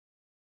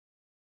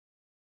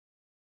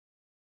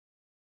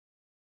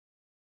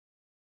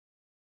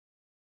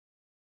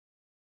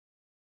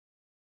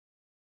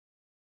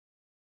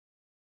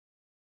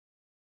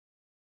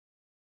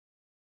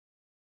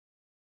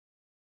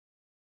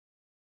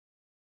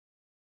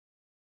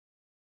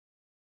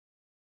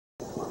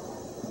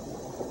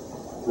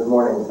Good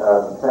morning.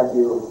 Thank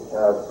you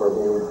for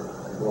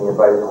being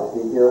invited to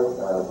speak here,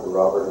 to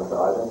Robert and to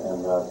Ivan,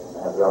 and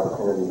have the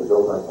opportunity to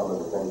build on some of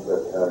the things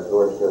that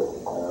George just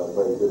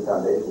laid a good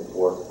foundation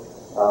for.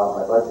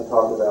 I'd like to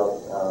talk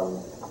about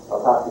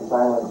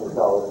alkoxysilane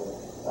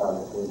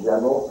consolidants in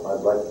general.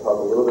 I'd like to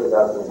talk a little bit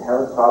about the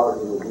inherent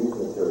properties of these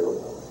materials.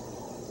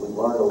 We've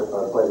learned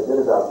quite a bit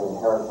about the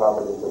inherent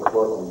properties of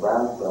Portland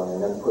Brownstone,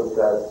 and then put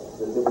that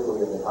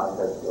specifically in the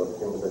context of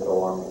things that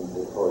go on in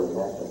Victoria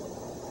Mansion.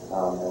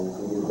 And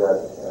we use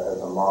that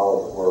as a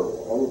model for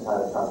any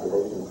kind of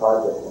conservation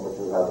project in which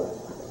we have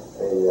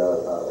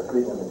a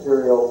treatment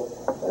material,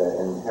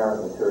 an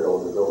inherent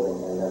material of the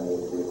building, and then the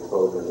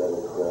exposure that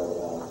it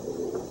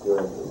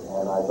experiences.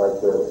 And I'd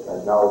like to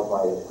acknowledge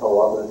my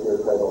co-authors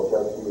here, Craig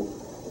Olszewski,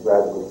 a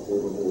graduate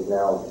student who is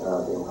now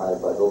being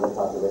hired by Building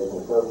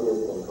Conservation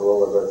Associates, and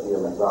Carola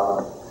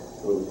Garcia-Manzano,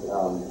 who's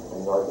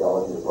in the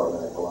archaeology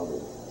department at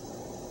Columbia.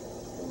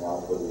 And now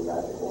for the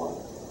magic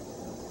wand.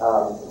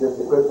 Just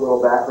a quick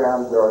little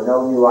background, there are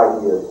no new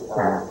ideas.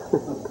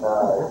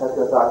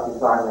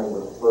 Tetrodoxysilane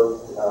was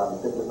first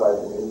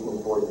synthesized in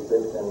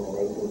 1846, and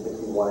in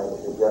 1861 it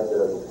was suggested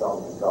as a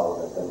stone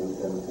consolidant, and we've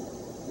been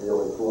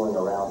really fooling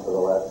around for the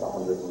last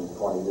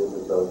 120 years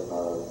or so,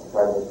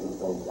 trying to make these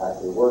things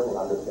actually work and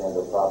understand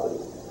their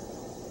properties.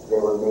 They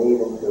were made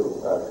into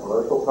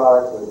commercial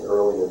products as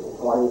early as the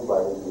 20s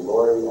by A.C.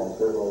 Laurie, and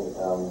certainly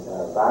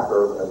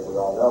Backer, as we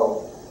all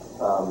know,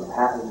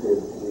 patented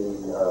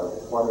the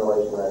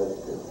formulation that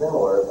is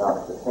similar, if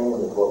not the same,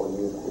 as what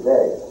we use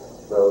today.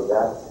 So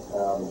that's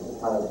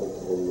kind of the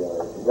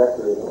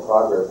trajectory of the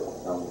progress,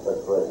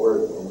 that's the right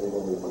word, in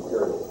using these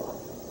materials.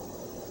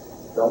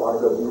 Don't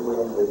want to go deeply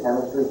into the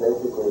chemistry.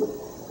 Basically,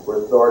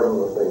 we're starting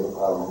with a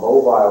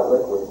mobile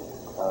liquid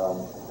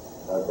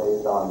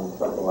based on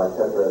something like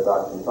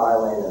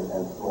tetrodoxysilane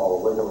and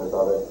small oligomers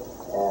of it,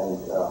 and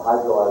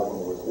hydrolyzing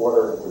it with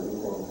water and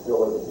producing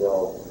silica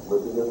gel,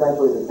 which is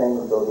essentially the same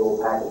as those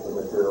little packets of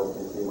materials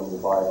you see when you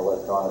buy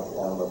electronic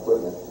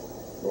equipment,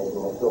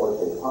 making a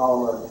silicate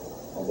polymer,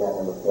 again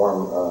in the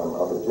form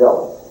of a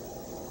gel.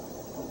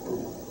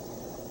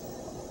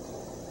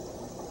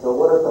 So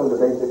what are some of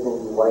the basic things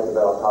we like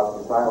about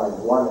alkoxysilane?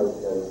 One is,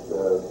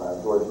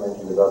 as George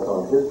mentioned about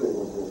some of his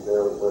treatments, is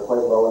they're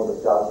quite low in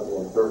viscosity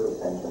and surface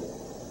tension.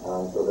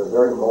 So they're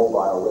very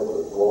mobile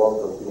liquids. We'll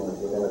also see in a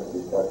few minutes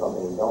that's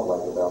something we don't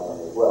like about them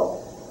as well.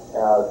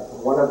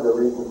 One of the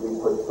reasons we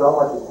put so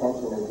much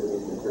attention into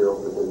these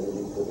materials is their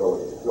unique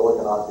stability.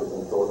 Silicon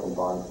oxygen silicon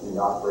bonds do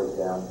not break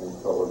down in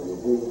solar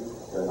UV.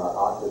 They're not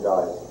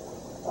oxidized.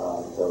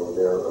 So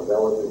they're a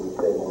relatively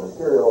stable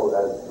material,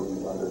 as we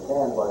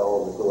understand by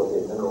all the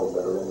silicate minerals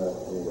that are in the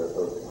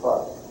Earth's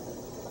crust.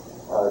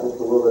 Just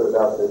a little bit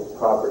about this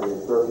property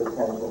of surface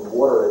tension.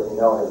 Water, as you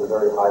know, has a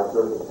very high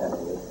surface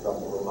tension. It's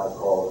something we might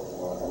call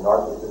a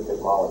narcissistic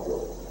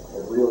molecule.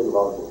 It really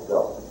loves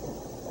itself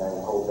and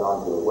holds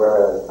on to it.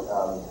 Whereas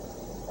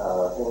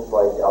things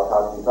like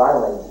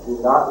alkoxysilane do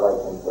not like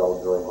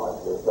themselves very much.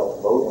 They're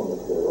self-loathing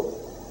materials,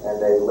 and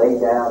they lay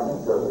down in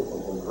surface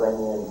and drain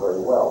in very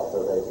well.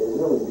 So they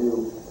really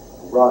do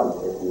run,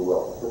 if you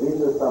will. So these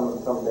are some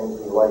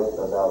things we like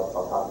about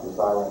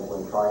alkoxysilane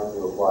when trying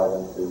to apply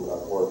them to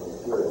porous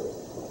materials.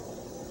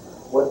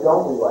 What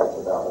don't we like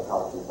about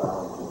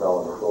alkoxysilane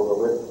consolidants? Well, the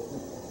list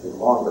is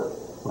longer.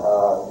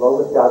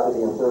 Low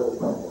viscosity and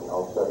surface tension.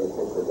 I'll show you a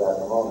picture of that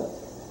in a moment.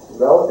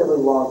 Relatively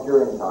long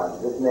curing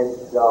time. This makes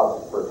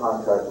jobs for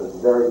contractors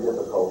very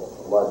difficult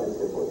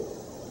logistically.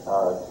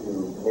 To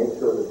make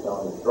sure the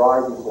stone is dry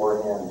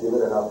beforehand, give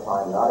it enough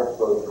time, not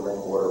exposed to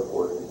rainwater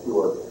for it to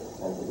cure,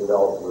 and to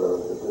develop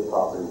the good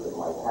properties it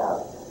might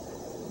have.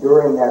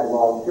 During that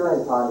long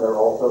curing time, they're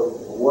also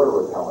water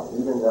repellent.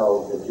 Even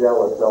though the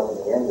gel itself in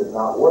the end is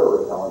not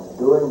water repellent,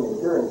 during the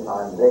curing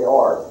time they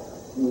are.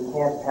 You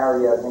can't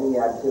carry out any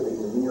activity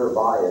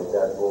nearby it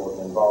that will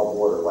involve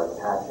water, like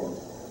patching,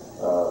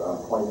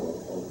 pointing,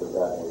 things of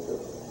that nature.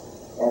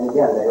 And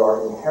again, they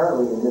are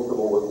inherently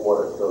immiscible with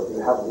water. So if you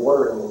have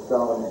water in the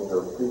stone and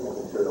your treatment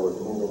material is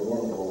moving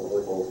in, it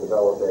will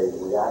develop a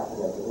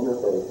reaction at the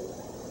interface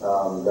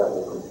that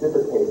will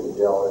precipitate the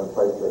gel in a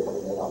place that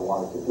you may not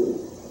want it to be.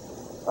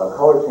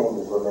 Color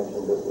changes were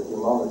mentioned just a few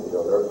moments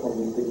ago. There can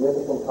be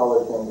significant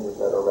color changes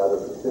that are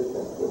rather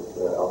persistent with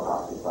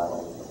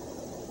alkoxysilane.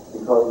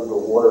 Because of the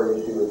water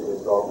issue,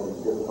 it's often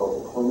difficult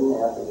to clean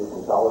after you've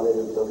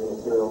consolidated those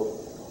materials.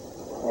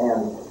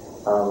 And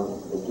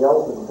the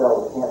gels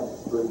themselves can't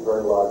bridge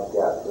very large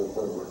gaps. There's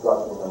some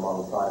discussion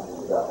among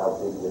scientists about how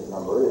big this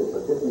number is,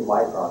 but 50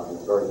 microns is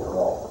very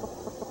small.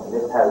 And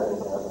this has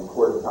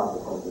important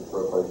consequences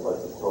for a place like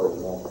Victoria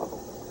Mansion.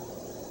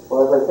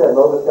 Well, as I said,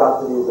 low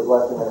viscosity is a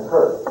blessing and a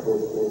curse.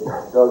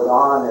 It goes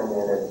on and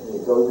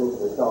it goes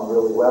into the stone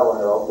really well, and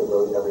it also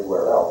goes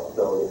everywhere else.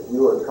 So if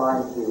you are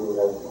trying to,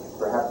 as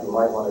perhaps you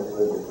might want to do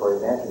in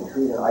Victoria Mansion,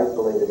 treat an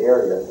isolated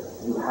area,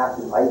 you have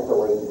to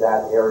isolate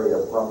that area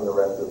from the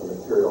rest of the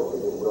material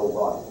because it will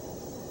run.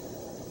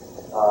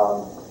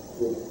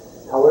 The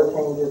color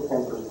changes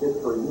can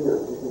persist for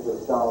years. This is a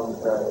stone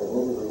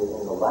admittedly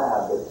in the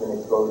lab that's been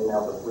exposed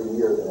now for 3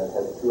 years, and it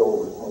has still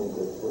retained change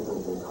the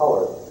difference in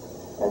color.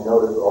 And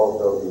notice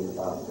also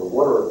the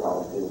water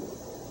repellency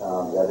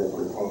that is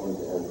retained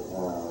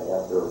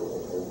after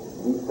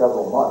at least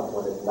several months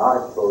when it's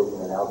not exposed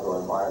in an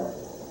outdoor environment.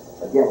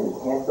 Again, you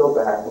can't go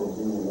back and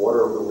do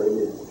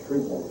water-related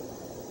treatment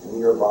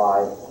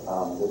nearby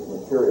this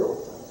material.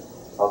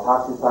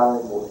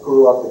 Alkoxysilane will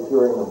screw up the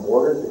curing of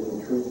mortars if you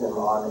treat them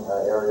on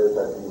areas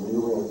that the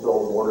newly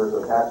installed mortars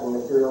are patching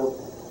materials.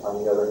 On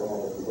the other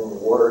hand, if you bring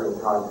water in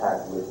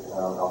contact with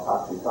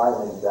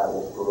alkoxysilane, that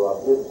will screw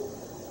up its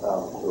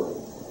curing.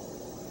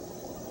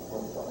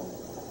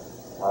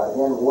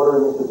 Again,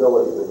 water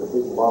miscibility. There's a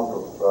big lump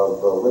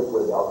of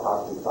liquid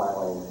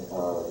alkoxysilane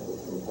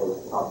that's in case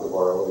concept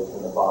ROH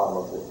in the bottom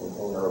of this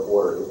container of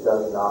water. It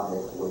does not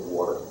mix with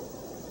water.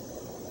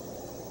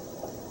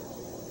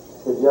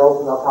 The gels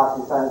and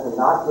alkoxysilanes are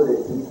not good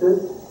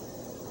adhesives,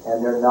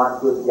 and they're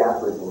not good gap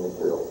bridging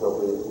materials. So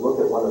if we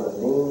look at one of the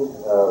main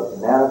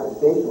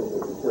manifestations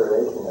of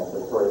deterioration that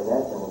Victoria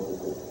mentioned, which is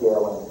the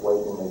scaling,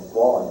 flaking, and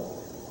falling,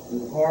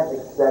 you can't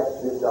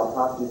expect this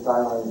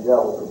alkoxysilane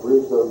gel to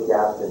bridge those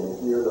gaps and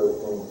adhere those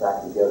things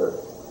back together.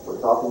 We're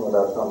talking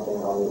about something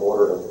on the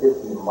order of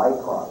 50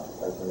 microns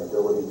as an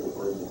ability to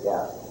bridge a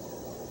gap.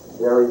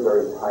 Very,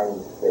 very tiny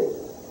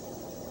space.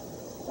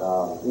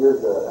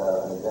 Here's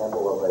an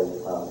example of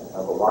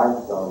a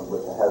limestone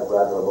which has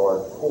rather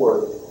large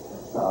pores.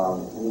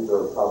 These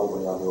are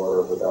probably on the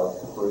order of about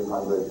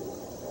 300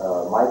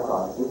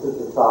 microns. This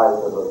is the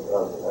size of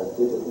as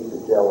big a piece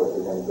of gel as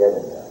you're going to get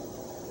in there.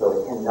 So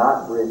it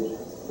cannot bridge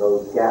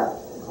those gaps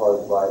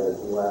caused by the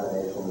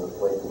delamination, the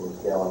flaking,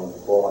 scaling, and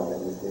falling that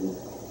you see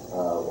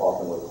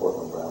often with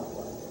Portland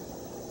Brownstone.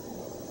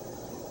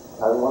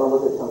 I want to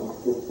look at some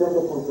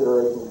specific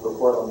considerations for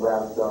Portland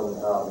Brownstone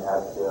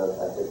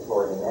at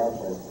Victoria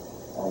Mansion,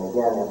 and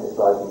again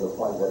emphasizing the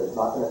point that it's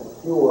not going to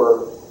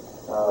cure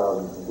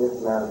this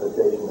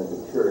manifestation of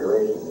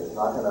deterioration. It's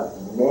not going to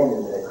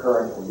mend a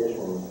current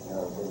condition.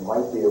 We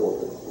might be able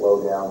to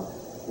slow down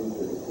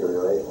future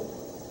deterioration.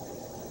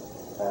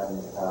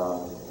 And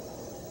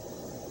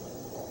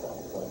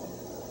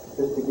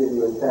just to give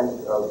you a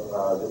sense of,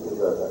 this is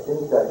a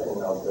thin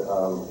section of the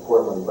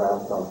Portland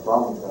Brownstone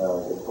from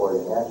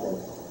Victoria Mansion,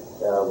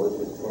 which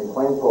is in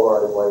plain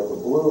polarized light.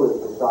 The blue is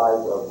the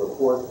size of the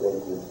pore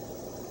spaces,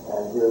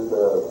 and here's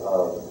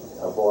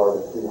a bar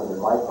with 300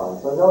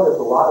 microns. So notice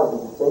a lot of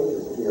these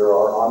spaces here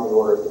are on the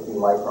order of 50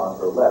 microns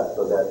or less,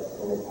 so that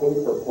in the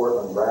case of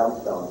Portland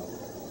Brownstone,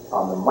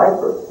 on the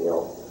micro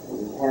scale,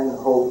 we can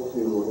hope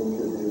to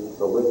introduce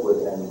the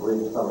liquid and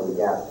bridge some of the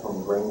gaps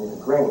from grain to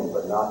grain,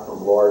 but not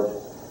from large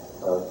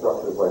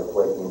structures like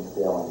flaking,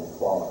 scaling, and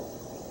falling.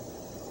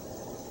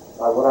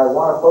 What I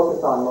want to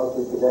focus on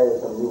mostly today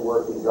is some new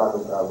work we've done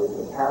with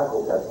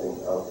mechanical testing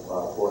of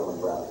Portland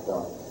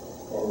Brownstone,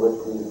 in which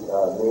we've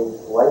made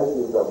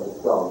slices of the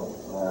stone,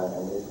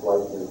 and these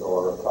slices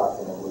are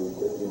approximately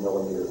 50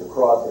 millimeters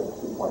across and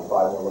 2.5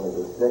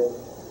 millimeters thick.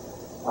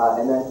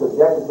 And then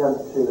subjected them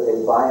to a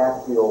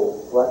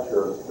biaxial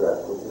flexure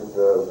stress, which is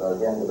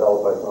again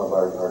developed by some of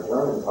our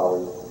German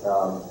colleagues,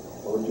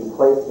 in which you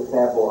place the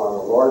sample on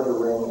the larger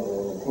ring and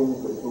then pin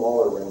the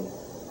smaller ring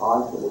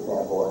onto the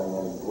sample and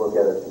then look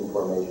at its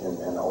deformation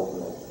and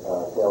ultimate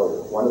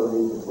failure. One of the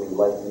reasons we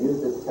like to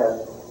use this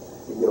test,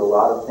 we get a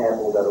lot of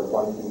samples out of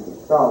one piece of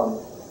stone,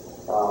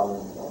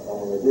 and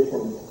in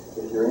addition,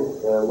 if you're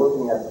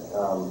looking at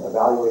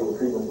evaluating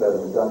treatments that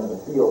have been done in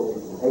the field,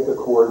 you can take a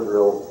core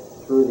drill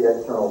through the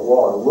external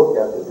wall and look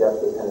at the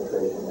depth of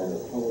penetration and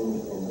the change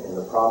in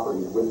the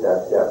properties with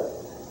that depth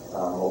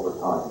over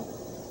time.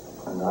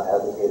 I'm not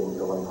advocating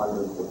drilling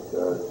hundreds of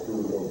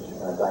 2-inch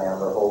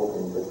diameter holes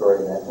in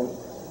Victoria Mansion,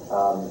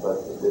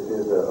 but this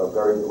is a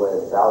very good way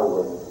of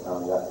evaluating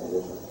that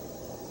condition.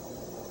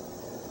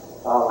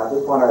 I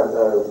just want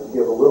to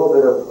give a little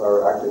bit of,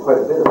 or actually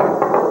quite a bit of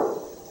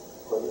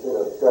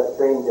stress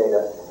strain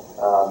data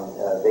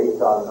based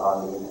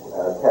on these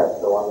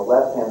tests. So on the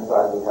left-hand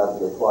side, we have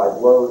the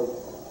applied load,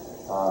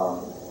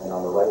 and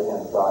on the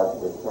right-hand side,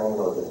 the strain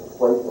or the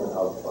displacement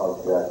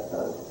of that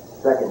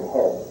second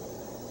head.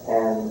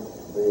 And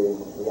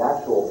the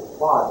actual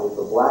plot is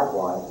the black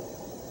line,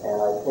 and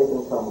I've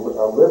taken some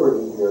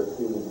liberty here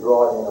to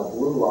draw in a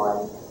blue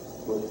line,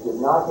 which did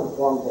not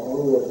conform to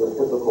any of the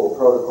typical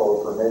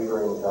protocols for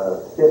measuring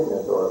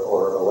stiffness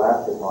or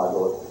elastic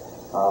modulus,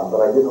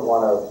 but I didn't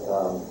want to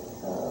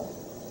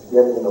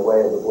get it in the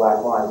way of the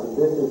black line. So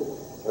this is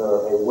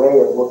a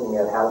way of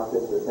looking at how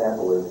stiff the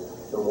sample is.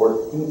 The more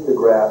steep the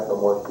graph, the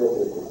more stiff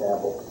is the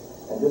sample.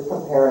 And just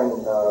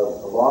comparing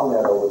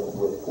Longmeadow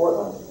with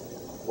Portland,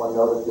 one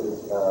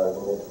notices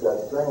in this stress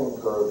strain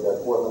curve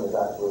that Portland is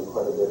actually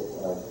quite a bit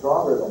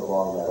stronger than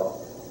Longmeadow,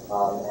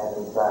 and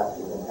in fact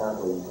is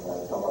inherently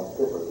somewhat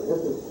stiffer. So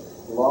this is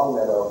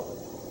Longmeadow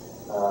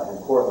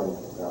and Portland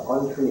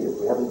untreated.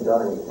 We haven't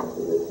done anything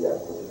to this yet.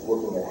 We're just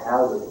looking at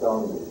how the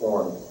stone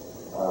deforms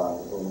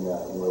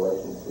in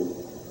relation to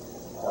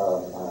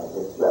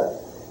the stress.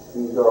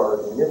 These are,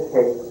 in this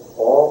case,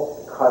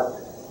 all cut,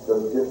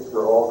 those discs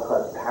are all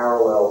cut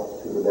parallel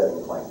to the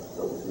bedding plane.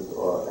 So this is,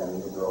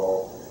 and these are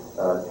all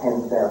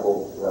 10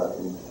 samples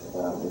each,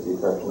 in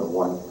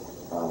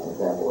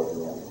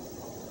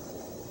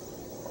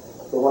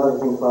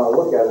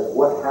look at is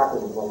what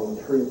happens when we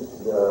treat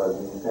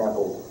these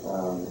samples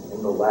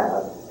in the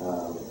lab,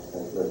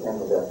 as Ken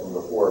was asking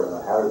before,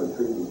 how do we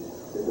treat these?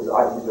 These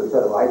are a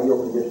set of ideal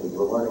conditions.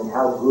 We're learning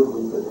how good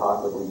we could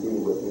possibly be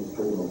with these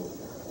treatments.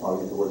 I'll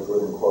use the word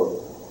good in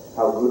quotes.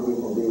 How good we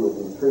can be with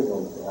these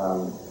treatments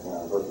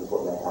versus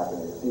what may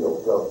happen in the field.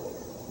 So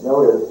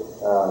notice,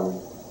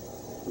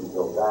 we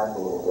go back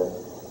a little bit.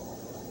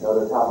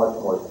 Notice how much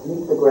more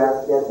steep the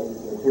graphs get.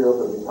 These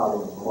materials are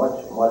becoming much,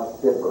 much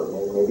stiffer.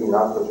 Maybe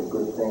not such a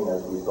good thing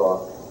as we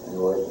saw in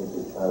relation to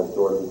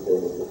George's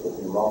data just a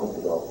few moments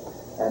ago.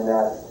 And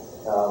that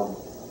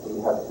we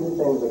have two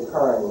things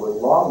occurring. With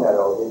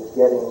Longmeadow, it's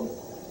getting,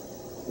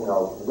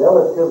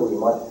 relatively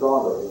much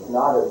stronger. It's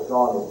not as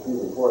strong as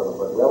treated Portland,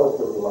 but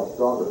relatively much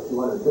stronger.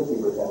 250%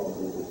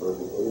 increases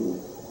versus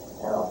 80,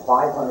 and a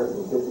 550%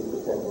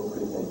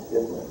 increase in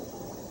stiffness.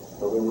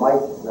 So we might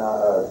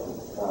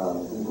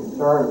be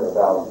concerned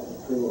about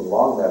treating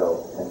Longmeadow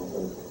and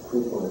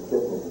increasing the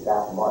stiffness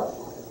that much.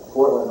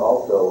 Portland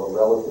also a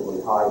relatively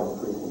high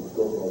increase in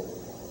stiffness,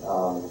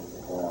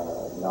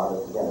 not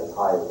as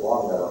high as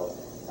Longmeadow,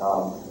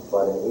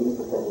 but an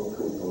 80%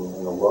 increase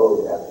in the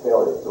load at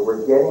failure. So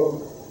we're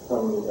getting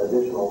some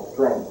additional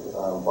strength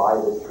by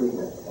this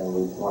treatment, and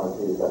we want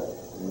to see if that's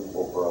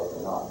useful for us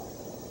or not.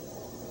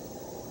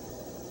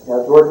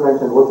 Now, George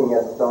mentioned looking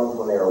at stones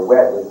when they are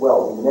wet as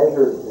well. We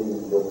measured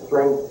the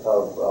strength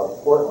of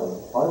Portland,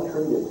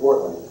 untreated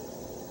Portland,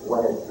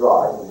 when it's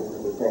dry. So this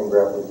is the same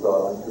graph we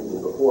saw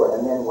untreated before,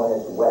 and then when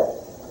it's wet.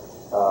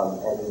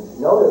 And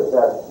notice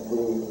that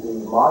the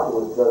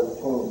modulus does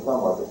change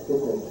somewhat. The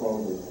stiffness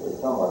changes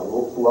somewhat. A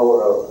little slower,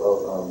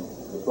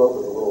 the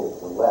slope is a little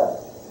less.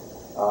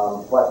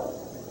 But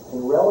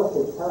in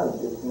relative terms,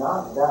 it's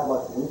not that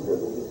much weaker.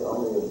 This is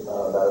only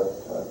about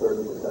a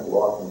 30%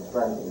 loss in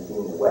strength in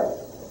being wet.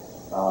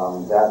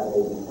 That may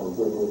be some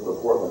good news for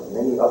Portland.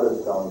 Many other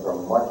stones are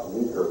much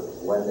weaker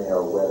when they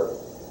are wetter.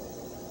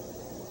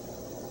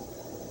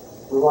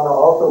 We want to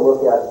also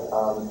look at,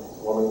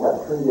 when we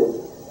have treated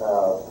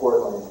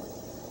Portland,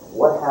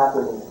 what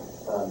happens.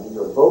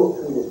 These are both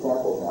treated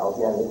samples now.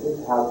 Again, this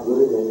is how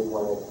good it is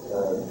when it's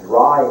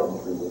dry and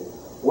treated.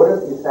 What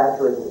if you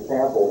saturate the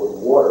sample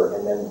with water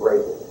and then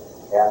break it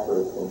after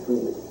it's been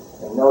treated?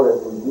 And notice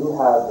we do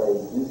have a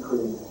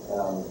decrease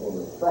in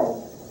the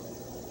strength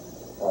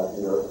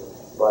here,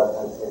 but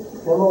it's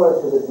similar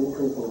to the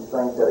decrease in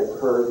strength that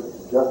occurs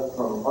just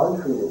from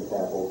untreated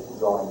samples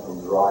going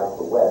from dry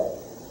to wet.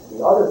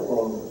 The other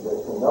thing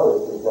to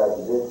notice is that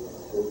this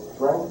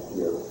strength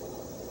here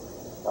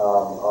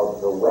of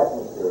the wet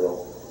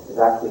material is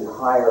actually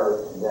higher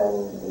than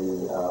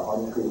the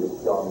untreated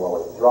stone while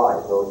it's dry.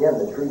 So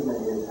again, the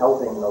treatment is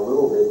helping a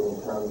little bit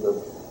in terms of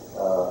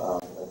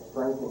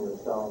strengthening the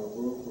stone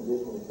in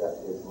conditions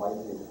that it might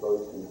be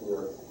exposed to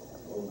here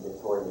in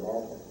Victoria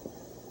Mansion.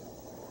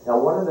 Now,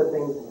 one of the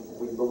things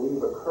we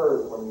believe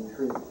occurs when you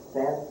treat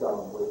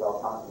sandstone with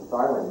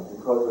alkoxysilane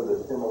because of the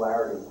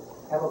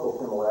chemical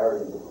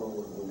similarity between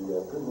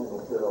the treatment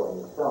material and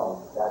the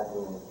stone. That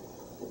means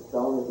the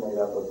stone is made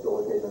up of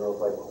silicate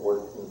minerals like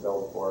quartz and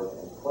feldspar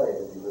and clay.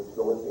 These are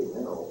silicate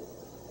minerals.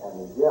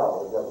 And the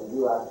gel is that we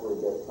do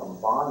actually get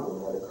some bonding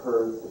that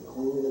occurs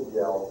between the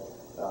gel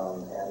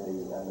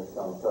and the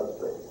stone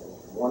substrate.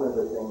 And one of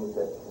the things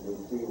that we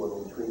see when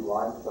we treat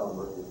limestone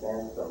versus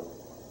sandstone,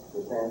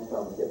 the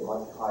sandstones get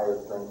much higher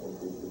strength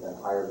increases and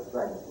higher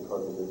strength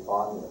because of this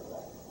bonding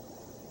effect.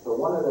 So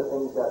one of the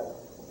things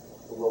that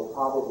will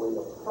probably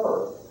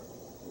occur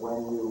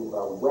when you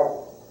wet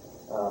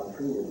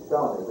treated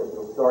stone is that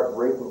you'll start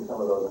breaking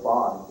some of those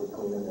bonds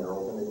between the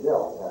minerals and the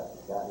gel.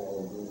 That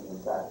may be,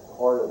 in fact,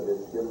 part of this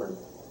difference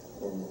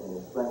in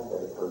the strength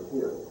that occurs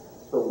here.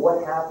 So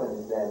what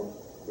happens then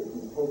if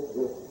you take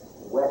this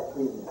wet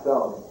treated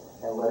stone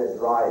and let it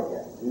dry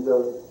again? Do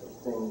those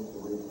things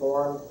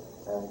reform,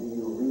 and do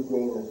you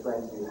regain the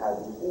strength you had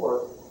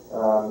before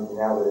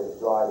now that it's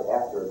dried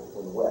after it's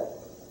been wet?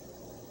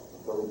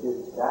 So we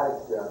did that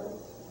experiment,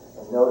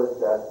 and notice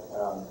that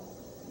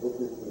this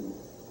is the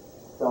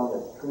stone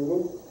that's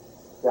treated,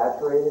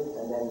 saturated,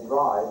 and then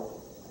dried.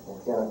 And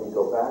again, if we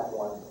go back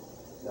one,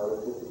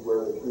 notice this is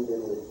where the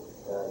treated is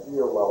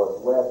here while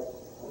it's wet.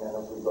 And then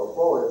if we go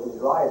forward, if we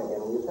dry it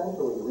again, we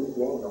essentially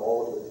regain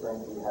all of the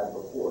strength we had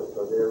before.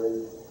 So there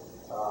is,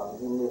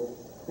 in this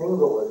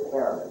single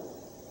experiment,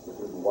 this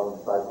is one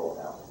cycle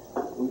now,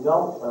 we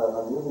don't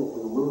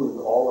immediately lose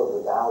all of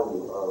the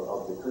value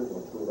of the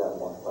treatment through that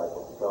one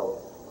cycle.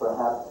 So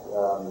perhaps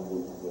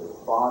the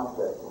bonds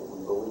that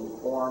we believe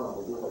form, and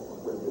we do have some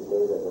pretty good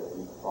data that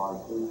these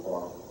bonds do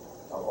form,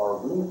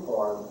 are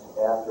reformed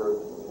after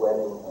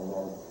wetting and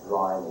then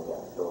drying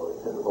again. So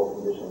a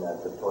typical condition that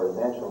Victoria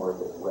Mansion where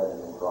it gets wet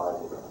and then dries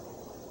again.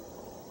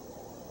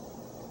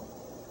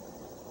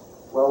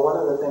 Well, one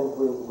of the things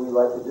we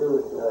like to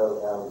do is,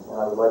 and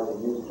I would like to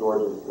use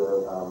George's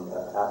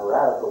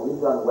apparatus, but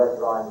we've done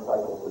wet drying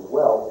cycles as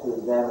well to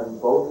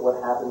examine both what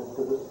happens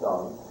to the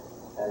stone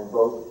and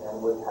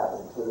what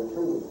happens to the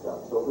treated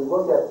stone. So if we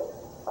look at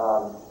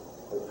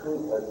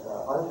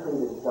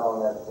untreated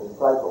stone that's been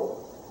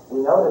cycled, We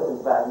notice,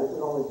 in fact, this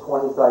is only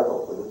 20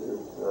 cycles, so this is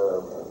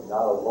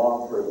not a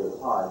long period of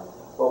time.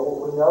 But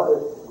what we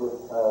notice with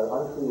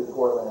untreated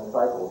Portland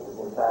cycles is,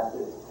 in fact,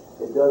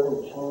 it doesn't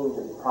change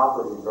its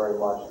properties very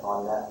much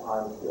on that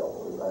time scale.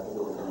 I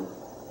think it would be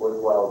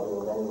worthwhile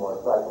doing many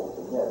more cycles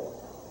than this.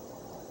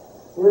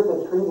 Here's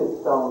a treated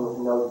stone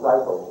with no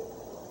cycles.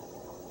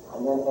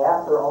 And then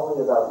after only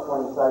about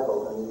 20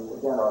 cycles, and these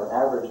again are an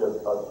average of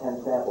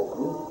 10 samples,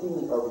 we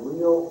see a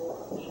real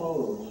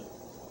change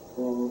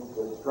in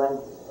the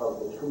strength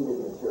of the treated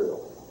material.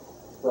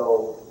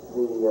 So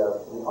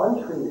the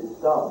untreated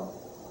stone,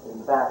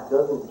 in fact,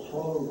 doesn't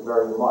change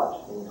very much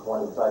in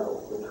 20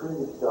 cycles. The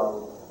treated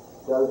stone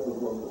does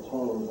begin to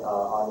change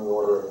on the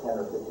order of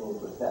 10 or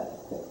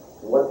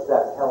 15%. What's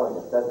that telling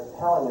us? That's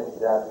telling us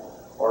that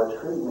our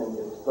treatment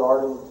is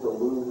starting to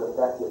lose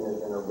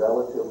effectiveness in a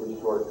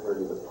relatively short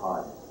period of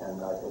time.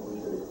 And I think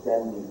we should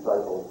extend these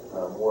cycles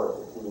more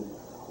to see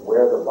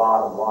where the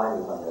bottom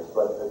line is on this.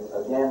 But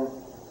again,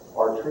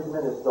 our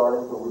treatment is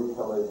starting to lose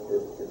some of its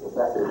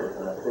effectiveness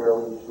in a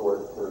fairly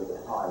short period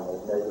of time,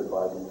 as measured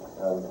by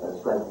the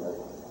strength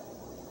measurement.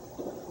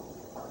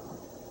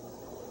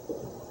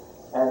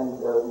 And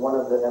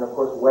and of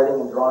course,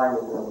 wetting and drying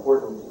is an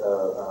important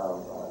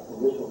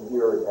condition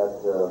here at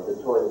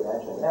Victoria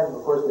mentioned, and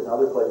of course in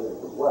other places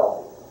as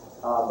well.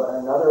 But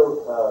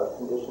another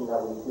condition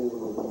that we see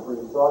would be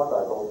freeze-thaw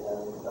cycles,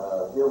 and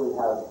here we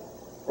have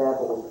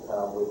samples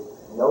with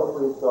no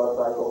freeze-thaw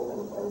cycles,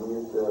 and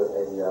we used a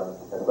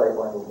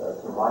cycling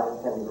to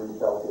minus 10 degrees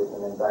Celsius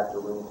and then back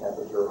to room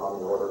temperature on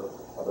the order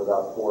of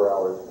about 4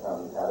 hours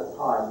at a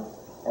time.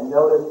 And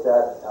notice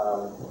that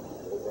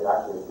it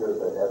actually appears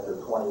that after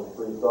 20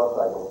 freeze-thaw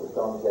cycles, the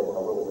stone's getting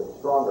a little bit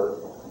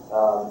stronger.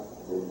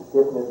 The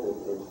stiffness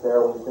is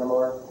fairly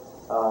similar.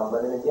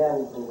 But then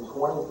again, in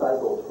 20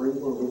 cycles,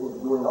 freezing isn't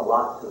doing a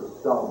lot to the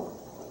stone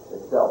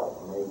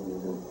itself. Maybe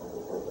even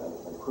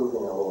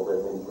improving a little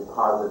bit, maybe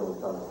depositing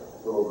some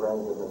little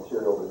grains of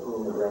material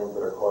between the grains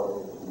that are causing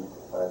it to be,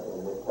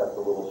 in this test,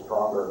 a little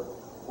stronger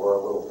or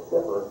a little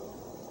stiffer.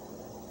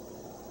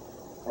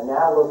 And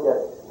now look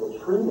at the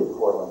treated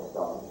Portland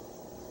stone.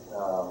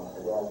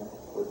 Again,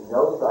 with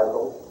no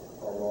cycles,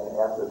 and then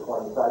after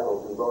 20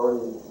 cycles, we've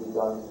already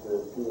begun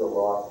to see a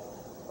loss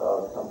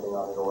of something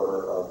on the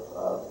order of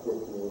 12%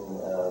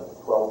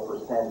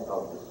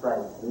 of the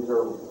strength. These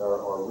are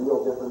real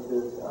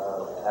differences,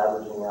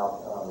 averaging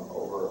out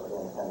over,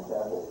 again, 10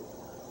 samples.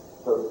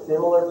 So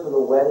similar to the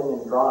wetting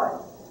and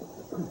drying,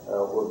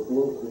 we're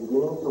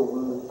beginning to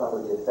lose some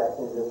of the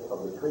effectiveness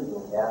of the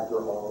treatment after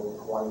only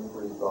 20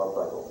 freeze-thaw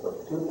cycles. So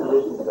two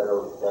conditions that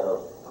are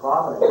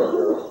prominent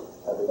here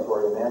at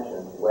Victoria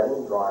mentioned: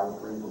 wetting, drying,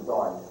 freezing,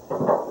 thawing.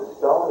 The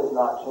stone is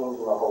not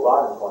changing a whole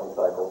lot in 20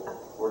 cycles.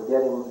 We're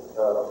getting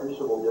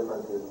appreciable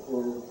differences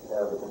in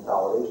the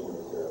consolidation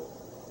material.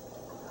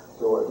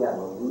 So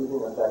again, we're losing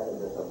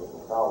effectiveness of the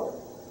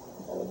consolidant.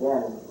 And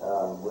again,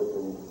 with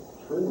the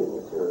treated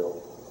material,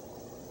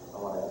 I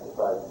want to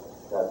emphasize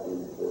that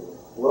the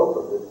slope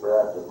of this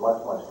graph is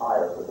much, much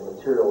higher, so the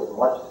material is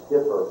much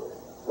stiffer.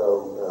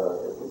 So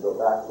if we go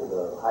back to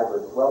the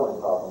hybrid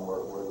swelling problem,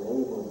 we're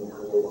maybe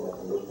creating a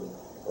condition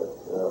that's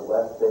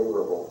less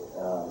favorable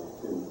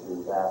to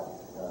that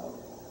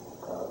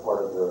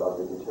part of the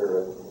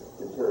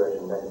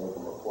deterioration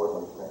mechanism of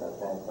Portland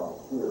sandstone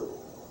here.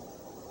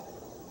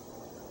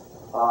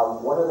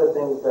 One of the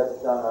things that's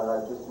done, and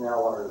I just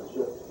now wanted to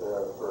shift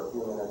for a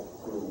few minutes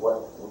to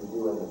what we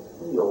do in the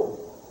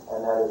field,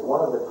 and that is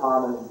one of the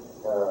common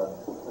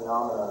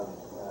phenomenon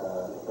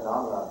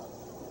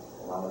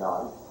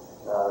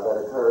that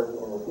occurs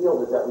in the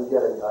field is that we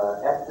get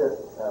excess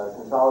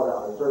consolidant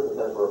on the surface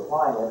as we're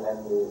applying it,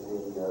 and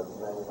the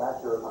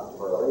manufacturer,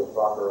 Constable H,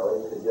 Bacher or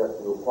H, suggests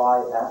you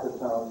apply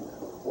acetone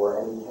or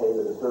NEK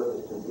to the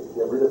surface to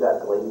get rid of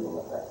that glazing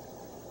effect,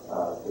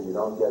 so you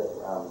don't get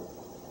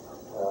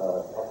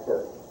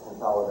excess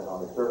consolidant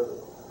on the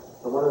surface.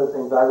 So one of the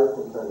things I was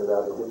concerned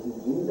about is if you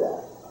do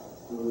that,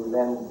 you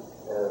then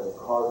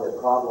cause a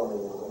problem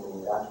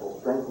in the actual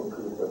strength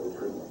increase of the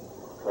treatment.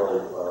 So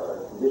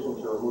a condition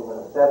to remove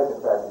an aesthetic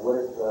effect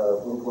would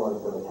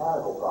influence the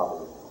mechanical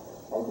properties.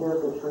 And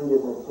here's the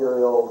treated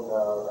material,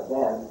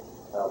 again,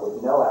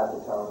 with no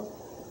acetone.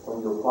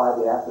 When you apply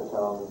the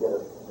acetone, you get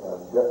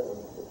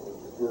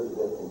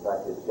in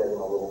fact, it's getting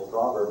a little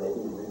stronger,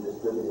 maybe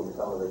redistributing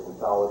some of the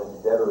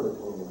consolidants better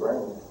between the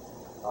grains,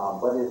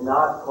 but is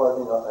not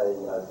causing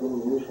a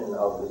diminution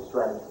of the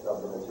strength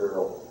of the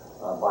material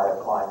by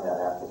applying that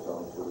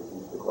acetone to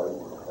reduce the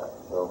glazing effect.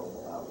 So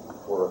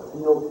for a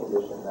field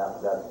condition,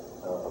 that's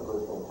a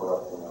good thing for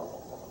us to know.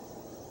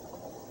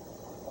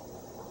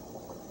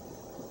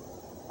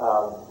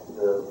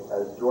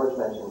 As George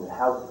mentioned,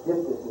 how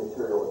stiff this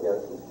material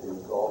gets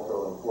is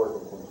also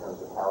important in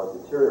terms of how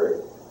it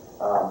deteriorates.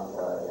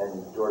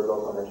 And George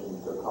also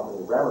mentioned the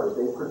company Remmers.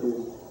 They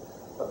produced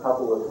a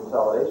couple of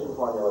consolidation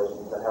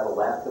formulations that have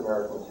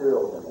elastomeric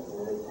materials in it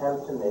in an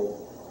attempt to make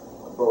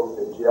both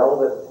the gel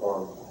that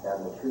forms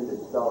and the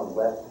treated stone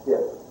less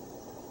stiff.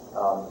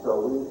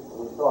 So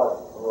we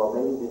thought, well,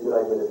 maybe it'd be a good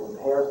idea to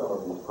compare some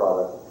of these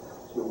products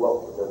to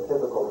what the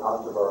typical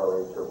conserve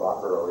ROH or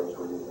Blocker ROH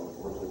we're using,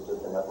 which is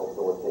just an ethyl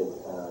silicate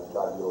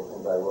dibutyl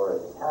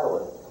dilaurate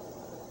catalyst.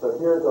 So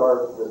here's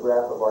the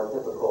graph of our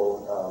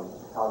typical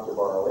conserve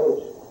ROH,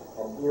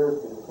 and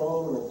here's the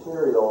same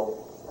material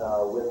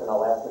with an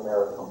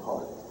elastomeric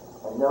component.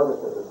 And notice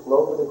that the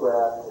slope of the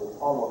graph is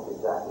almost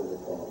exactly the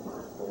same.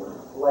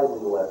 It's slightly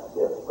less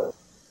stiff, but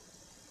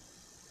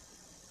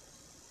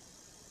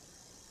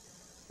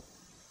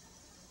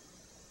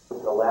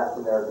the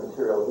elastomeric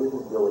material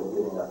isn't really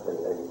giving us a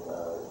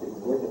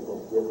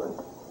significant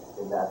difference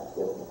in that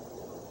stiffness.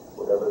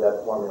 Whatever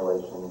that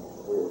formulation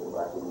is,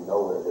 actually we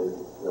know what it is.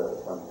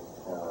 It's some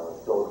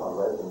silicone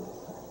resin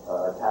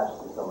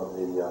attached to some of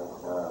the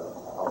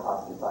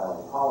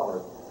alkoxysilane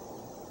polymers.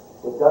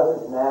 It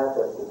doesn't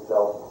manifest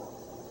itself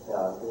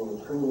in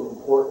treating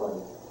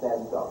Portland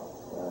sandstone.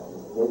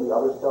 Maybe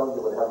other stones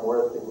that would have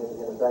more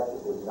significant effect,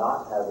 it does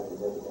not have a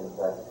significant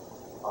effect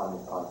on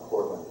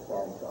Portland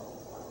sandstone.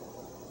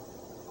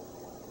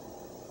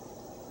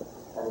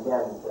 And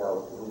again,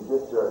 we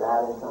just are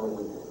adding some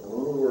of these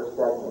linear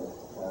segments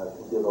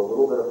to give a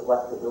little bit of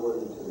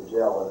flexibility to the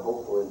gel and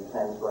hopefully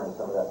transferring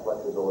some of that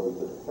flexibility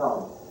to the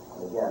stone.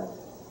 And again,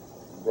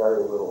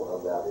 very little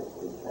of that is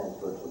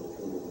transferred to the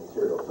treated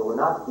material. So we're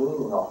not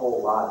gaining a whole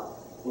lot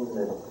in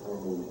the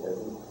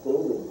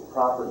stated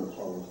property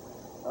change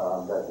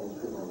that these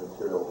treatment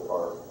materials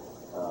are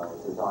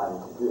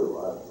designed to do.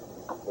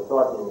 The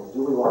thought being,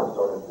 do we want to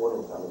start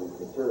importing some of these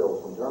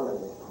materials from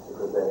Germany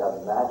because they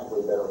have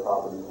magically better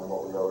properties than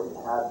what we already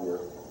have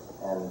here?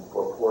 And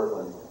for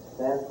Portland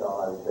sandstone,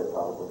 I would say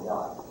probably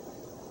not.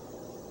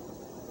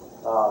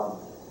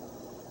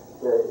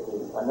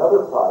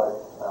 Another product,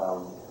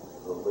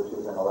 which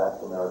is an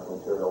elastomeric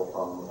material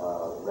from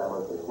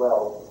Remerth as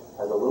well,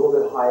 has a little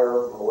bit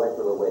higher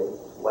molecular weight,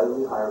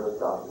 slightly higher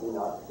viscosity,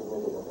 not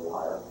significantly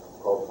higher,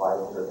 called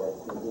 500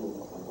 SPB,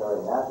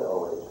 comparing that to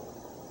OH.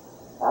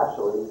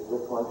 Actually,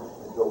 this one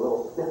is a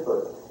little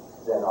stiffer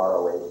than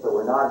ROH, so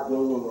we're not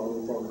gaining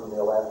anything from the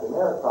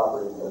elastomeric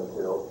properties of the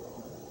material.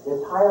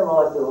 Its higher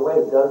molecular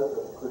weight does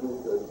produce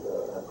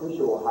an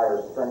appreciable higher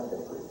strength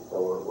increase,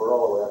 so we're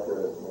all the way up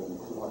here at maybe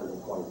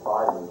 225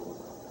 newtons,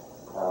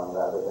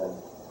 rather than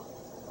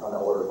on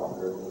the order of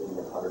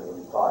 180 and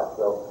 185.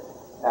 So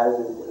as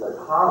is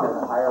common,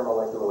 a higher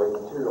molecular weight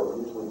material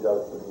usually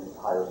does produce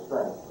higher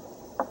strength.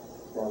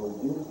 And we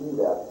do see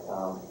that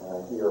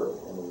here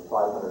in the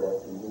 500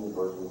 SPB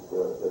versus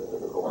the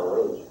typical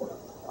OH.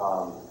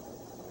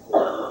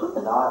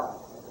 It's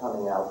not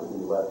coming out to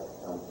be less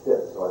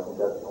stiff, so I think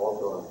that's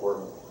also an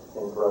important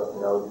thing for us to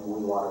know. Do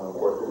we want to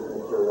import this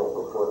material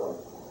for Portland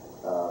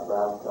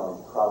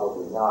Brownstone?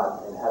 Probably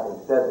not. And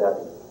having said that,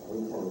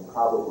 we can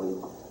probably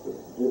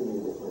just give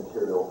you this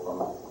material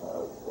from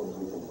things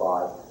we can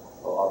buy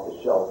off the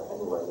shelf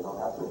anyway. You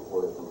don't have to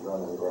import it from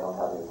Germany. They don't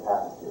have any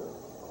patents here.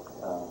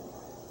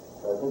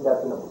 So I think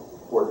that's an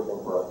important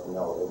thing for us to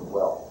know as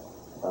well.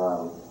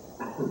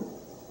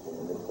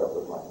 Mixed up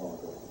with my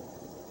hands.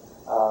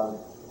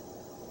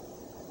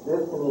 This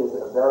to me is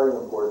a very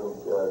important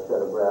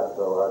set of graphs,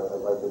 so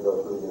I'd like to go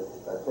through this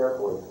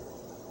carefully.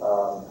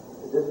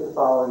 This is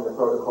following the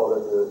protocol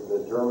that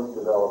the Germans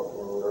developed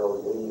in the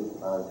early 80s,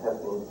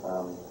 testing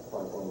some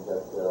things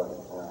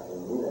in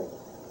Munich,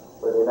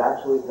 where they've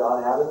actually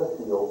gone out in the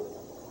field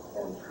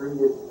and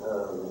treated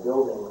the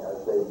building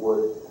as they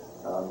would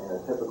in a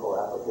typical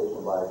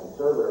application by a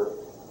conservator,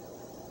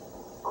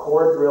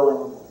 core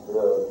drilling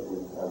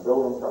the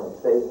building from its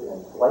base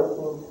and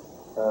slicing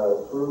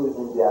through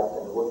in depth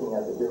and looking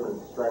at the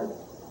different strengths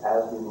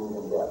as we move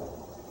in depth.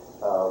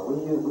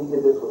 We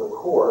did this with a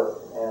core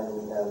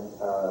and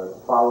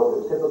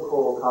followed the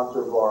typical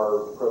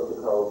conservar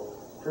Protoco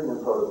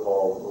treatment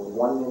protocol,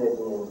 1 minute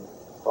in,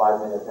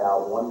 5 minutes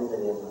out, 1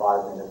 minute in,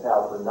 5 minutes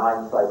out for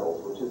 9 cycles,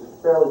 which is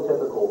fairly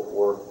typical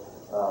for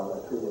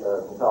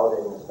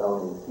consolidating a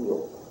stone in the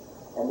field.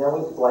 And then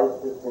we spliced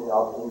this thing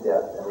up in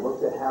depth and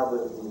looked at how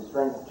the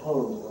strength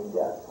changed in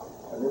depth.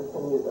 And this to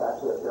me is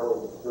actually a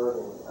fairly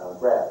disturbing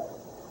graph.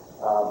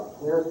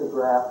 Here's the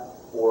graph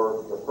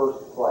for the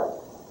first splice.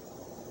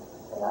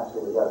 And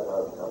actually we got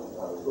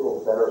a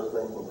little better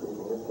strength increase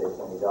in this case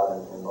than we got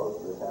in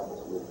most of the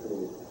samples we had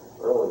treated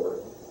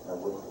earlier,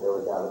 which they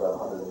were down about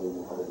 180,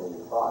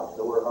 185.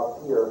 So we're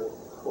up here,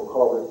 we'll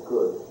call this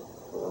good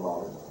for the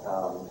moment.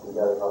 We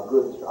got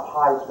a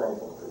high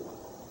strength increase.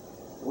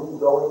 We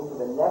go into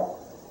the next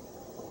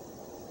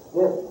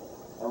dip,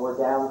 and we're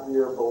down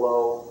here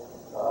below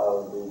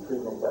the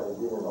treatment that we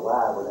did in the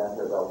lab. We're down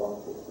here about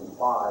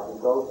 165. We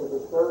go to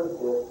the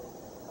third dip,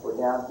 we're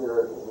down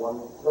here at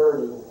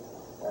 130,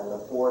 and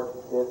the fourth,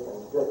 fifth, and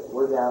sixth,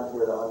 we're down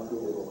here to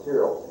untreated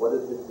material. What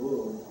does this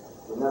mean?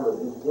 Remember,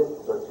 these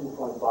dips are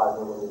 2.5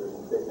 millimeters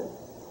in thickness.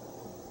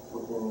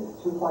 In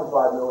 2.5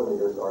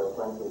 millimeters, our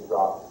strength is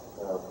dropped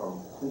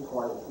from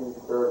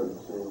 220, 230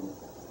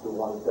 to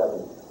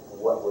 170.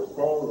 What we're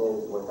saying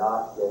is we're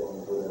not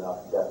getting good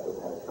enough depth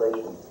of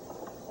penetration.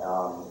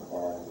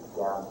 And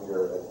down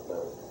here at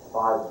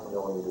 5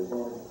 millimeters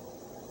in,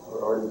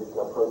 we're already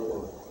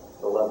approaching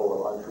the level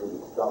of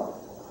untreated stone.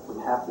 we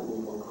have to be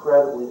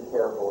incredibly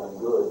careful and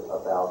good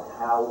about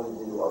how we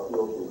do our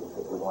field treatment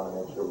if we want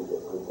to make sure we get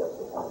good depth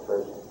of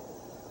penetration.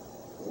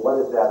 What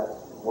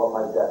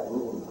might that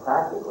mean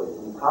practically?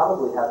 We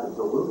probably have to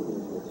dilute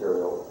these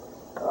materials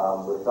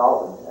with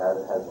solvents,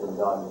 as has been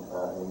done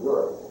in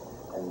Europe.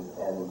 And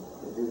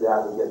to do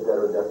that, we get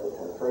better depth of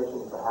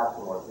penetration, perhaps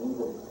a more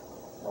even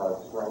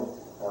strength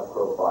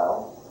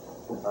profile.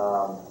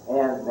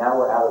 And now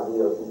we're out of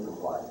VOC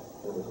compliance,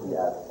 in which we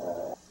add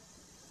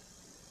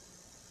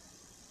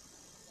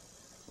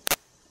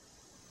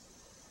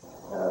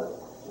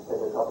just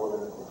take a couple of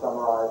minutes to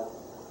summarize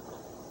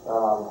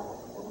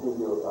and give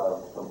you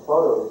some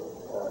photos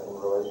in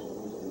relation to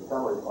each of these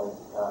summary points.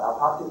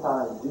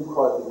 Alkoxysilane do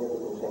cause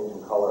significant change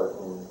in color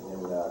in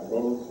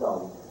many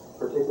stones,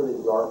 particularly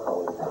dark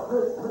colored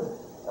stones.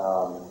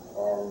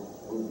 And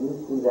we do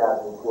see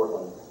that in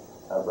Portland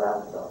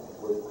Brownstone.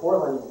 With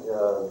Portland,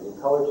 the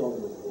color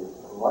change is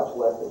much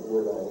less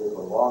severe than it is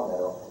in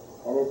Longmeadow,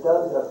 and it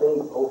does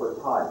abate over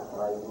time. And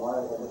I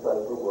want to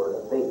emphasize the word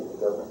abate.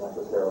 It doesn't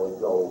necessarily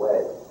go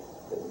away.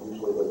 It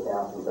usually goes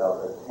down to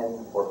about a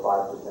 10 or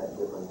 5%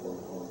 difference in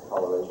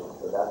coloration.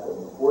 So that's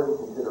an important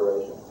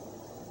consideration.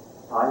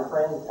 Time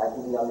frame, that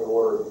can be on the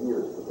order of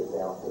years to get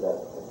down to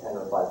that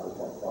 10 or 5%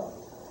 point.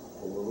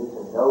 So you need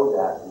to know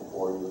that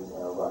before you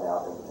run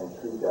out and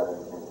treat that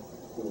and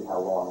see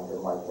how long it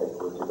might take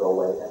for it to go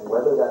away and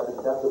whether that's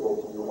acceptable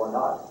to you or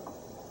not.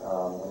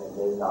 And it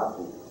may not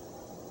be.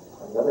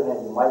 On the other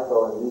hand, you might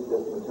go and use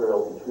this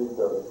material to treat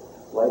those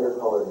lighter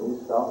colored new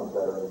stones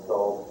that are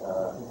installed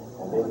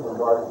and make them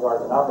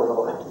darken up a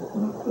little bit.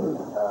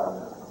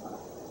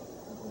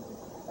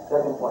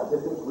 Second point,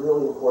 this is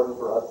really important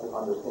for us to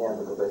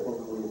understand because I think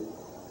we've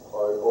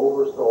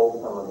oversold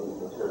some of these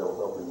materials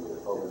over the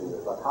years.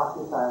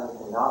 Alkoxysilane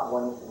cannot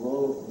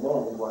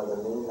mend one of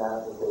the main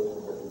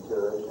manifestations of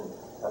deterioration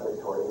of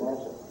Victoria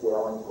Mansion: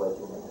 scaling,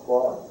 flaking, and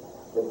falling.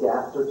 The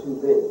gaps are too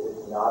big.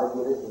 It's not a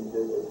good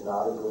adhesive. It's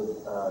not a good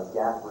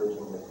gap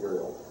bridging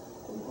material.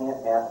 You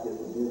can't ask it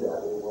to do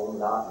that. It will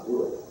not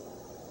do it.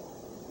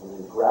 You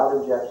need grout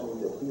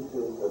injections,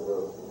 adhesives of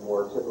the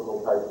more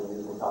typical types we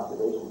use in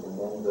conservation to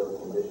mend those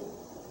conditions.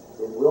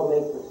 It will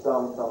make the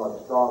stone somewhat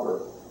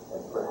stronger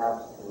and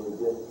perhaps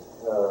resist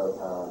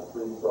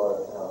freeze-thaw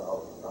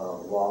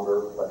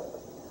longer, but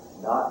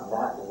not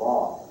that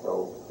long.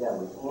 So again,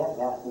 we can't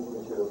ask these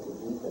materials to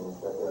do things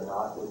that they're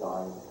not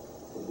designed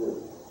to do.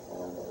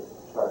 And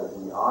try to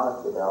be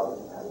honest about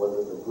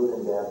whether the good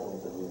and bad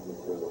things of these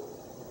materials.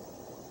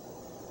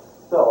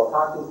 So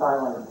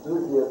alkoxysilane do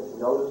give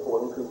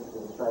noticeable increases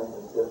in strength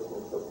and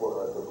stiffness to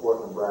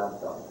Portland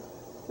Brownstone.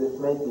 This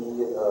may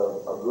be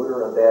a good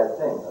or a bad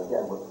thing.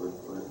 Again, with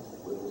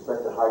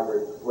respect to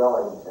high-grade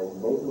swelling,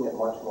 making it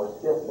much more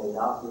stiff may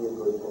not be a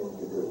good thing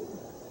to do.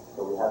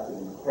 So we have to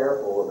be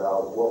careful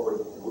about what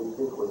we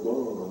think we're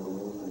gaining when we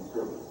use these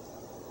treatments.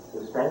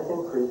 The strength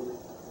increase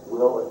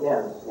will,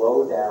 again,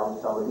 slow down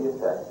some of the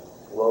effects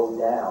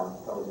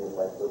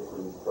of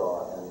freeze-thaw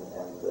and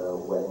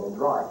wetting and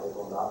drying. It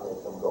will not make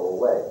them go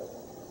away.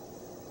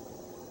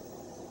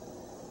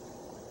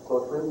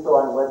 So freeze-thaw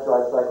and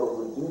wet-dry cycles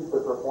reduce the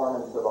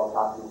performance of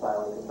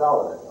alkoxysilane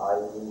consolidants,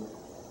 i.e.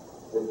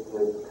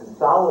 the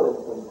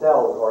consolidants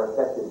themselves are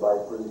affected by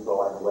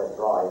freeze-thaw and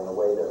wet-dry in a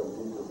way that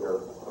reduces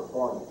their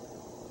performance,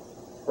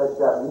 such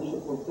that we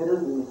should consider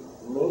these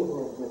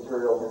maintenance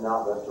materials and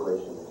not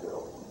restoration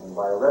materials. And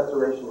by a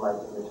restoration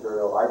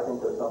material, I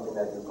think of something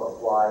that you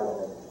apply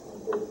and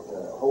it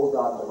holds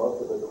on to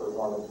most of its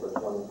performance for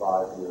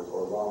 25 years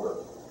or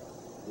longer.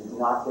 You're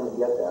not going to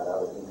get that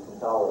out of these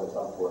consolidants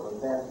on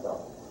Portland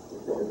sandstone.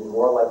 It's going to be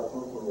more like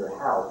painting your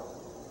house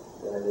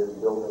than it is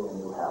building a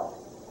new house.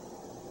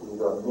 These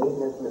are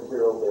maintenance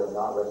materials, they are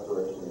not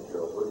restoration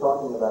materials. We're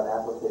talking about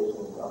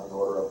applications on the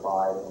order of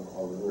 5 and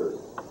 10 years.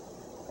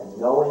 And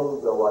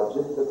knowing the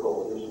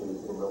logistical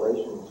issues in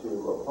relation to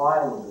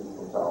applying these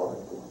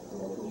consolidants,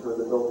 making sure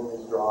the building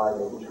is dry,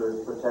 making sure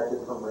it's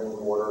protected from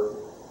rainwater,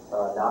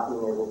 not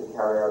being able to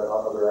carry out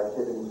other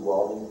activities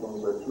while these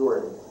things are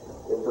curing,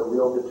 it's a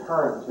real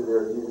deterrent to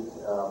their use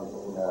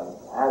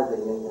as a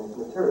maintenance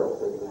material.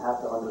 So you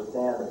have to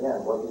understand,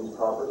 again, what these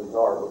properties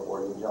are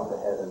before you jump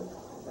ahead and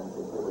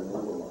consider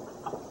using it.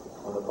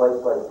 In a place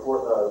like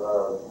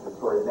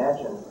Victoria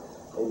Mansion,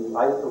 maybe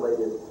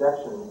isolated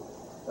sections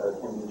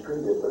can be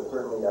treated, but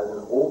certainly as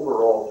an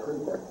overall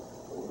treatment,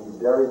 it will be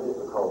very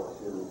difficult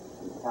to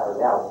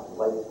carry out,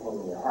 like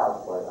painting a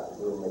house, by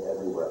doing it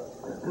everywhere.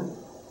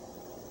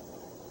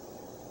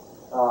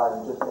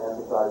 And just to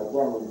emphasize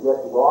again, we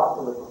get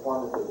loss in the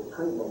performance of the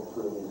treatment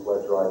through these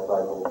wet-dry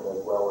cycles as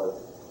well as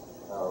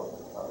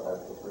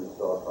the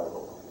freeze-thaw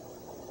cycle.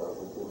 So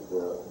this is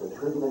the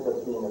treatment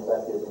that's being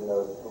effective in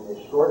a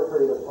short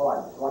period of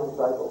time, 20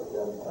 cycles,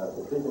 and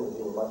the treatment is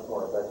being much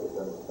more effective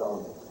than the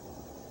stone.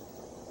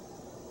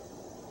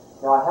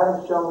 Now, I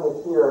haven't shown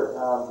this here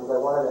because I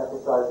wanted to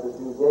emphasize this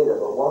new data,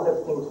 but one of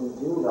the things we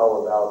do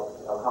know about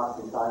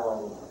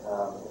alkoxysilane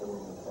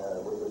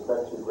with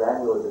respect to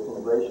granular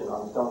disintegration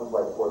on stones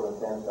like Portland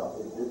sandstone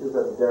is this is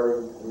a very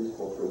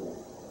useful treatment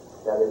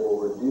that it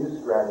will reduce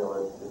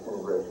granular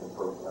disintegration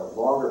for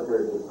longer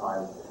periods of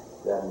time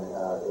than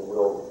it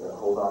will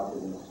hold on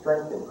to these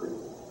strength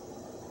increases.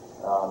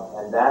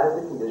 And that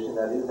is a condition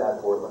that is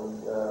at Portland,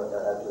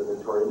 as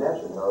Victoria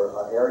mentioned. There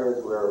are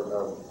areas where,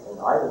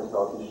 in Ivan's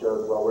talk, he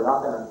showed, well, we're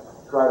not going to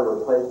try to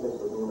replace this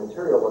with new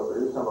material, but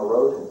there is some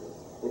erosion.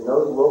 In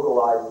those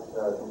localized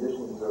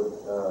conditions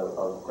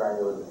of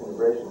granular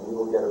disintegration, we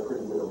will get a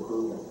pretty good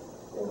improvement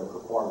in the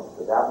performance.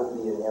 So that would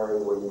be an area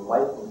where you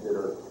might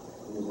consider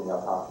using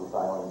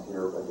alkoxysilanes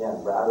here, again,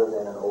 rather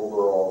than an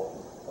overall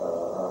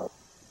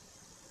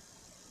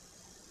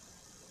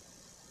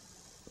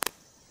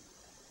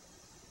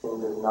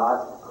does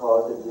not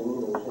cause a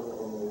diminution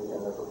in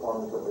the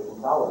performance of the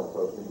consolidant.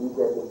 So if you do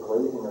get this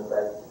glazing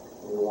effect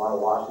and you want to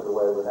wash it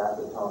away with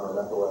acetone or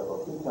methyl ethyl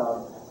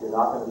ketone, you're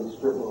not going to be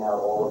stripping out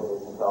all of the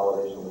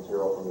consolidation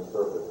material from the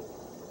surface.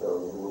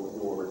 So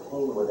you will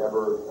retain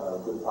whatever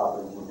good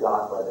properties you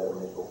got by that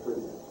initial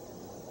treatment.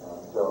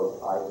 So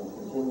I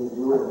continue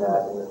doing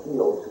that in the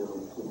field to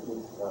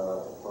keep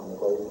from the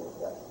glazing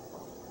effect.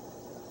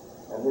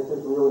 And this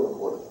is really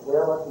important.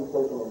 Care must be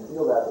taken in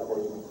field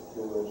applications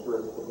to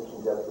ensure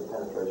sufficient depth of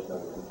penetration of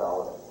the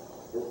consolidant.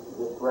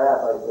 This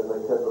graph, as I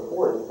said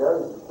before, is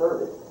very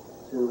disturbing.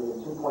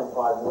 In 2.5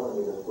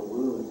 millimeters to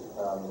lose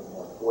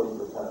 40%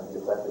 of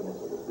the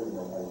effectiveness of the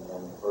treatment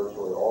and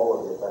virtually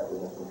all of the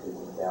effectiveness in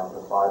treatment down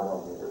to 5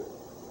 millimeters.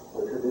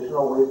 The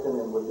traditional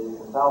wisdom with these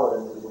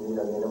consolidants is you need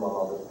a minimum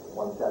of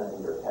 1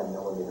 centimeter, 10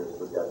 millimeters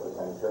for depth of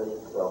penetration.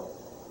 So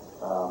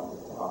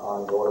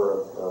on the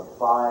order of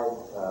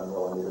 5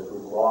 millimeters,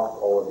 we've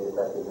lost all of the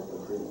effectiveness in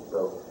treatment.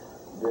 So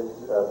this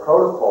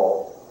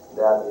protocol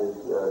that is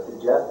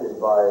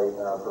suggested by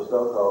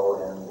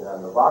Persocco and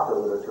the Vaca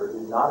literature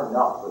is not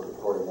enough for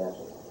Victoria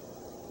Mansion.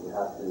 You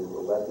have to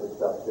let this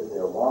stuff sit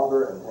there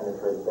longer and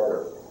penetrate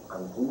better,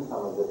 and do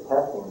some of this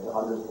testing to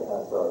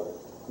understand.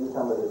 Do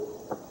some of this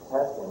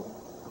testing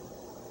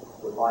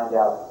to find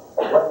out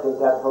what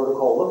does that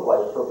protocol look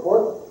like for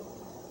Portland.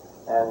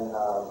 And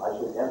I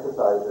should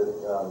emphasize that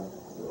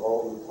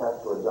all these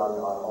tests were done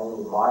on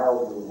only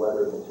mildly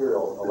weathered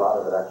material. A lot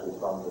of it actually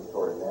from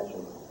Victoria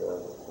Mansion, the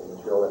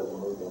material that was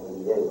removed in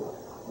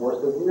 '88. More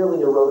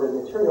severely eroded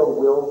material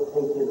will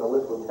take in the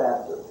liquid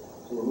faster.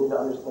 So you need to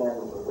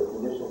understand the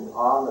conditions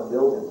on the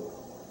building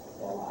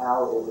and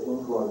how it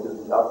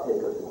influences the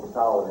uptake of the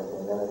consolidant,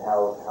 and then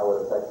how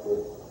it affects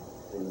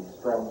the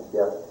strength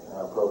depth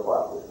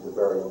profile, which is a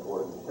very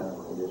important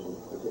condition,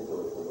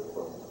 particularly for this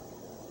building.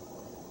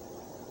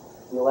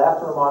 The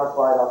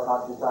elastomer-modified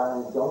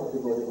alkoxysilanes don't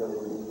significantly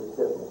reduce the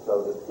stiffness.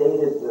 So the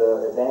stated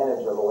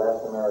advantage of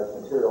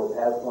elastomeric materials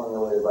as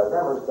formulated by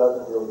Bremers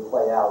doesn't really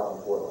play out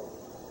on Portland.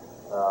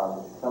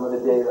 Some of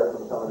the data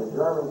from some of the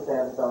German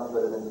sandstones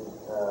that have been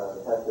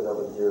tested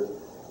over the years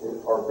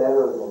are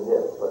better than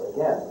this. But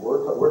again,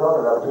 we're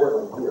talking about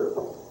Portland here,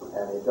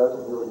 and it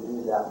doesn't really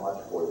do that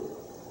much for you.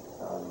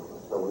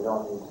 So we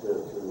don't need to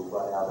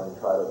run out and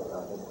try to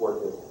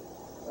import this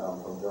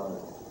from Germany.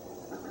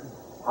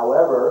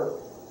 However,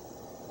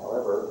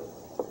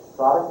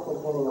 products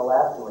containing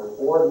elastomers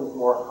or these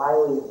more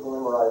highly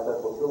polymerized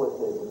ethyl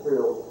silicate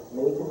materials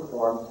may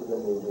conform to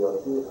the new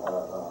DOT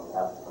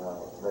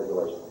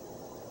regulations.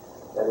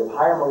 That is,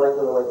 higher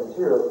molecular weight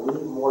materials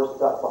leave more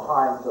stuff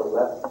behind, so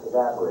less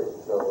evaporates.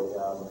 So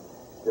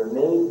there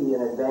may be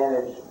an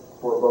advantage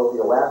for both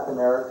the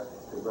elastomerics,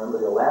 because remember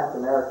the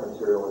elastomeric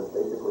material is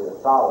basically a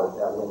solid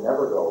that will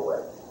never go away.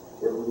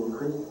 If we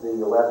increase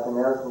the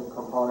elastomeric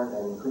component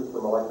and increase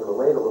the molecular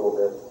weight a little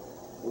bit,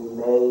 we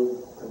may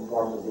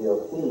conform to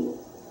DOT.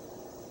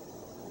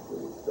 If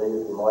we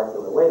raise the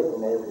molecular weight, we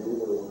may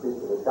increase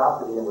the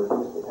viscosity and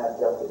reduce the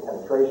depth of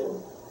penetration.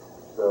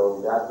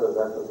 So that's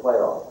a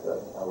playoff that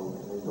we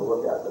need to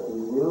look at. But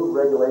these new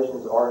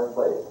regulations are in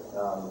place.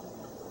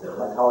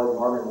 My colleague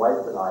Norman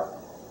Weiss and I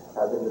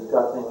have been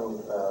discussing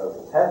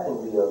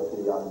testing DOT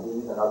on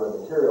these and other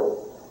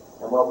materials.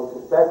 And what we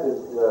suspect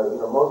is,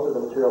 most of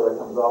the material that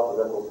comes off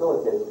of ethyl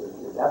silicates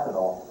is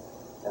ethanol.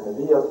 And the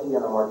VOC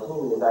on a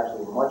martini is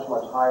actually much,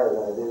 much higher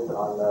than it is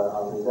on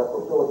these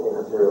ethyl silicate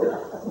materials.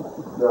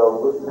 So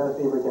we're going to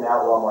see if we can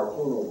outlaw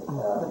martini,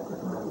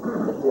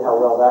 see how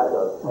well that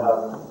goes.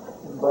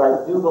 But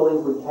I do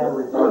believe we can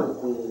reduce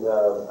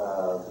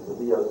the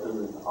VOC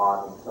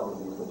on some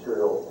of these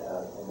materials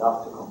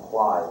enough to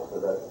comply,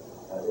 so that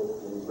if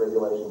these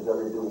regulations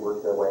ever do work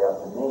their way up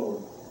to Maine,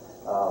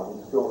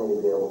 we still may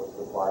be able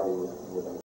to supply you with